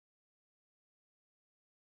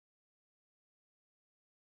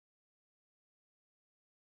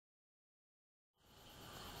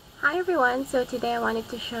Hi everyone, so today I wanted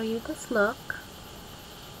to show you this look.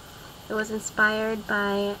 It was inspired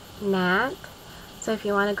by Nat, so if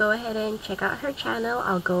you want to go ahead and check out her channel,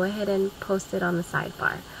 I'll go ahead and post it on the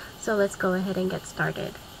sidebar. So let's go ahead and get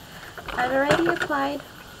started. I've already applied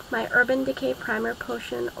my Urban Decay Primer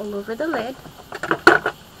Potion all over the lid,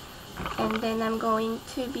 and then I'm going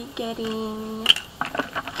to be getting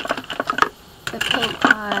the Paint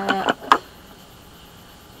Pot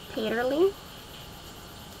Pearlglide,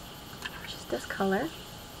 which is this color.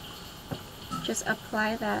 Just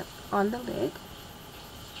apply that on the lid.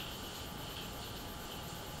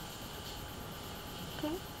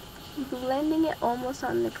 Okay, blending it almost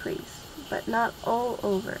on the crease, but not all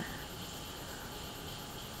over.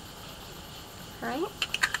 Right?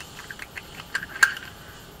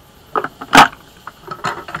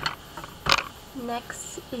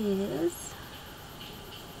 Next is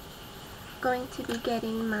going to be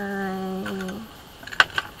getting my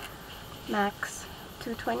MAC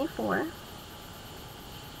 224,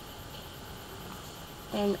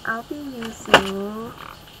 and I'll be using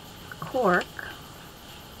Cork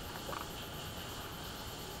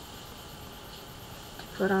to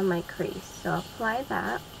put on my crease. So apply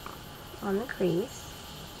that on the crease.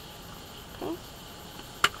 Okay.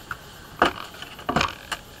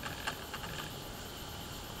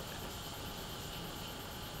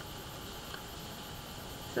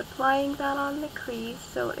 So applying that on the crease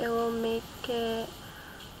so it will make it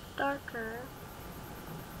darker.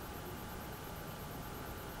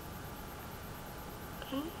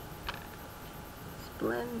 Okay. Just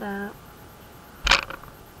blend that.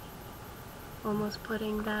 Almost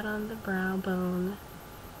putting that on the brow bone.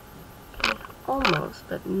 Okay. Almost,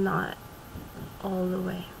 but not all the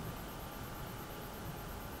way.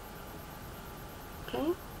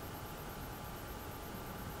 Okay.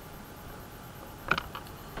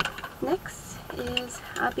 Next is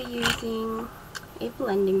I'll be using a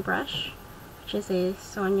blending brush, which is a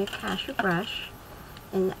Sonia Cashew brush,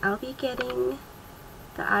 and I'll be getting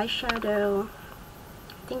the eyeshadow,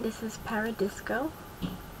 I think this is Paradisco.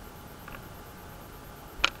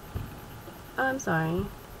 Oh, I'm sorry,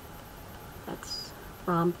 that's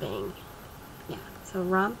Romping. Yeah, so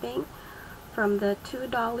Romping from the 2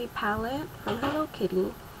 Dolly palette from Hello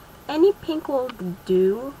Kitty. Any pink will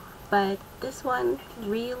do, but this one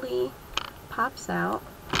really pops out.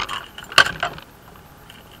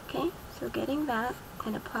 Okay, so getting that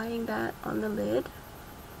and applying that on the lid.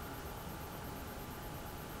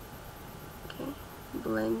 Okay,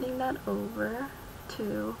 blending that over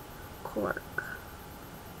to Cork.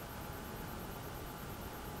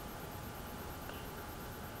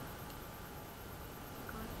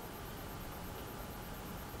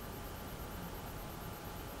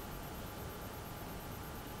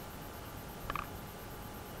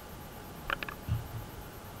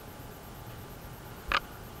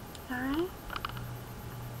 Alright.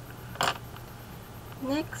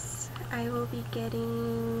 Next, I will be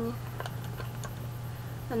getting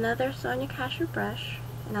another Sonia Cashew brush,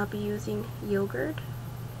 and I'll be using Yogurt.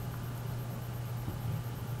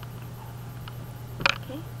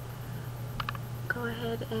 Okay. Go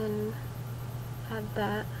ahead and add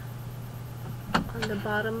that on the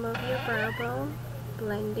bottom of your brow bone,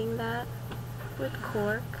 blending that with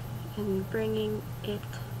Cork and bringing it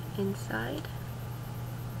inside.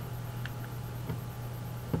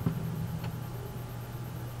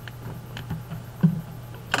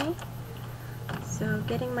 So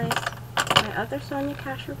getting my other Sonia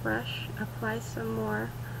Cashew brush, apply some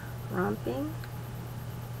more Romping.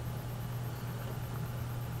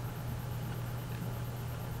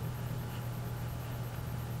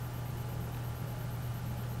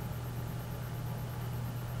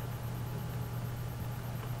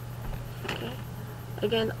 Okay,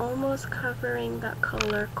 again almost covering that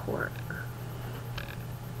color Cork.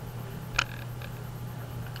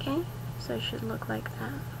 Okay, so it should look like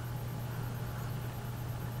that.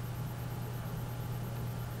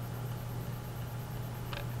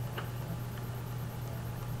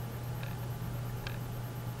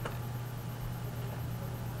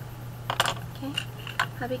 Okay,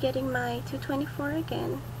 I'll be getting my 224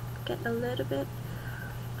 again. Get a little bit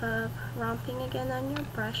of Romping again on your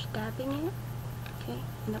brush, dabbing it. Okay,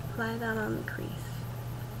 and apply that on the crease.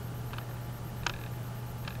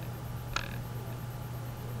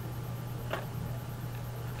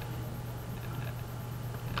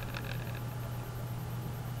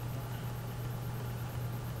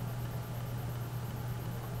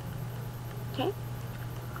 Okay.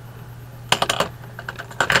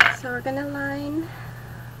 So we're gonna line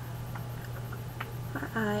our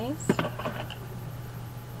eyes.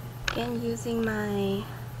 Again, using my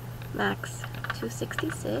Max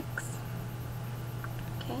 266.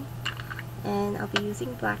 Okay, and I'll be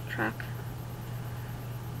using Blacktrack.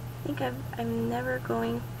 I think I'm never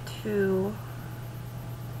going to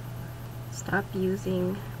stop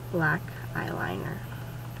using black eyeliner,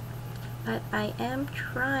 but I am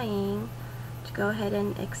trying to go ahead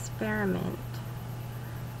and experiment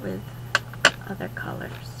with other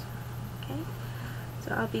colors. Okay,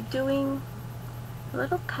 so I'll be doing a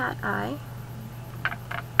little cat eye.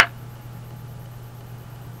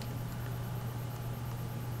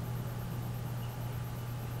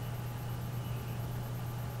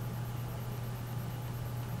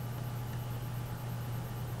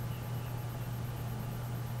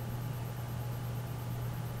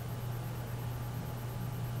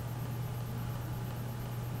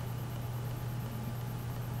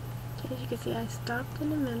 As you can see, I stopped in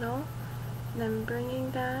the middle, and I'm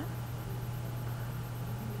bringing that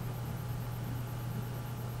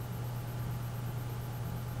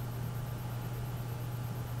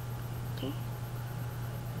okay.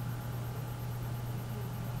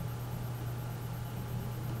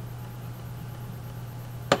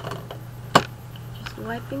 Just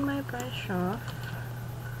wiping my brush off.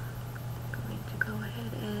 I'm going to go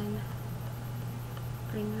ahead and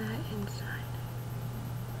bring that inside.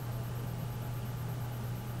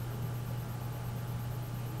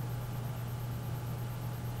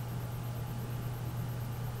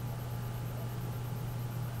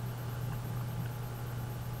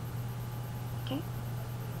 Okay.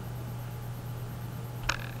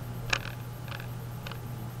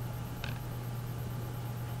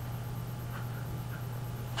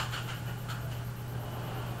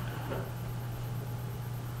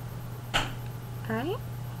 Alright.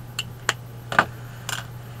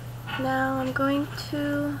 Now I'm going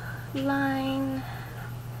to line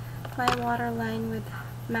my waterline with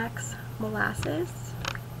MAC Molasses.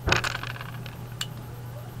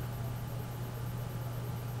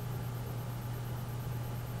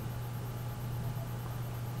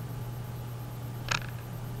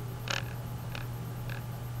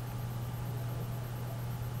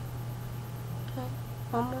 Okay,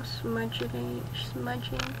 almost smudging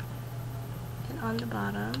it on the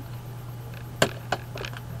bottom.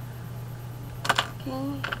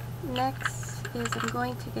 Okay, next is I'm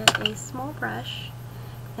going to get a small brush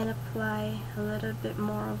and apply a little bit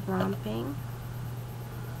more of Romping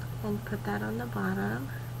and put that on the bottom.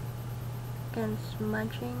 Again,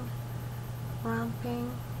 smudging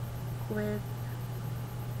Romping with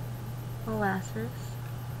Molasses.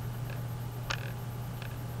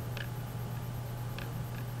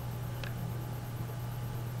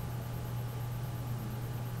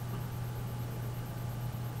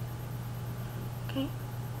 Okay.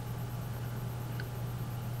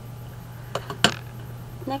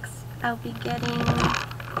 Next, I'll be getting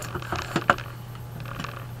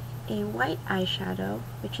a white eyeshadow,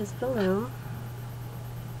 which is Vellum,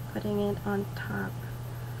 putting it on top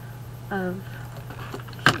of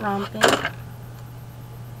Romping.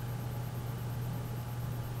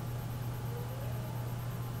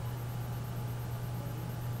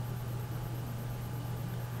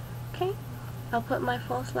 Okay, I'll put my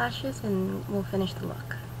false lashes and we'll finish the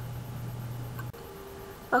look.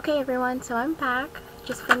 Okay everyone, so I'm back.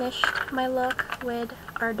 Just finished my look with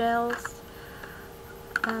Ardell's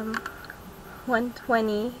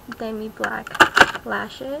 120 Demi Black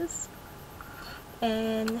lashes.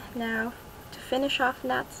 And now to finish off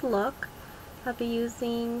Nat's look, I'll be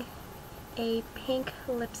using a pink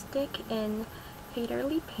lipstick in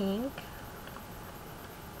Faderly Pink.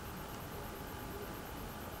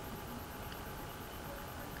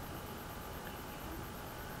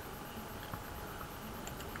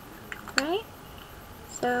 Right?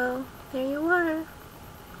 So there you are,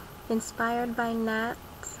 inspired by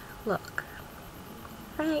Nat's look.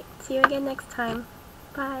 Alright, see you again next time.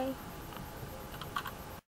 Bye.